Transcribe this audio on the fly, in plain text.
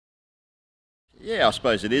Yeah, I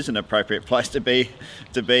suppose it is an appropriate place to be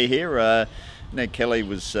here. Ned Kelly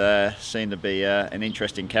was seen to be an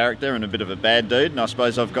interesting character and a bit of a bad dude, and I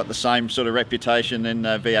suppose I've got the same sort of reputation in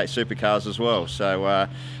V8 Supercars as well. So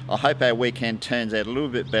I hope our weekend turns out a little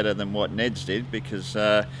bit better than what Ned's did, because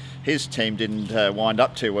his team didn't wind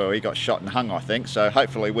up too well. He got shot and hung, I think. So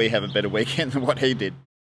hopefully we have a better weekend than what he did.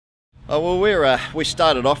 Oh, well, we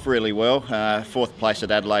started off really well. 4th place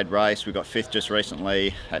at Adelaide race. We got 5th just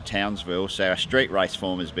recently at Townsville. So our street race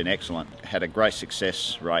form has been excellent. Had a great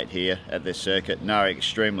success rate here at this circuit. Know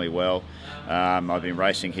extremely well. I've been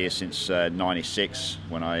racing here since '96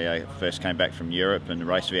 when I first came back from Europe and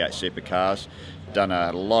raced V8 Supercars. Done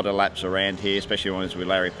a lot of laps around here, especially when I was with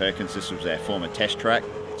Larry Perkins. This was our former test track.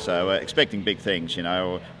 So expecting big things, you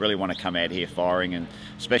know. Really want to come out here firing, and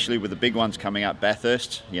especially with the big ones coming up,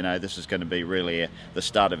 Bathurst, you know, this is going to be really the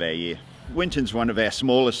start of our year. Winton's one of our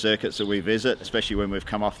smaller circuits that we visit, especially when we've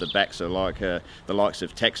come off the backs of the likes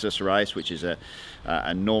of Texas race, which is a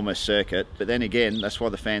enormous circuit. But then again, that's why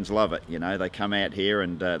the fans love it. You know, they come out here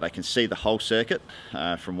and they can see the whole circuit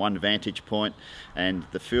from one vantage point, and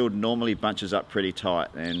the field normally bunches up pretty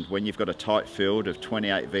tight. And when you've got a tight field of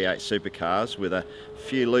 28 V8 Supercars with a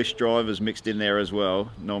few loose drivers mixed in there as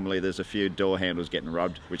well, normally there's a few door handles getting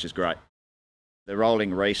rubbed, which is great. The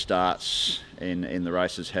rolling restarts in the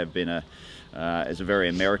races have been is a very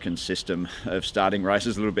American system of starting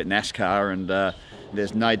races, a little bit NASCAR, and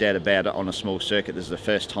there's no doubt about it on a small circuit. This is the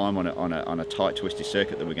first time on a tight, twisty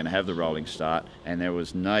circuit that we're going to have the rolling start, and there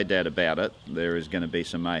was no doubt about it. There is going to be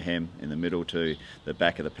some mayhem in the middle to the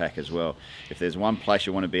back of the pack as well. If there's one place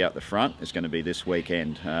you want to be up the front, it's going to be this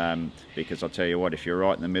weekend, because I'll tell you what, if you're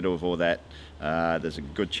right in the middle of all that, there's a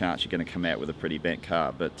good chance you're going to come out with a pretty bent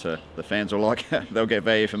car. But the fans will like it. They'll get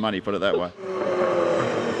value for money, put it that way.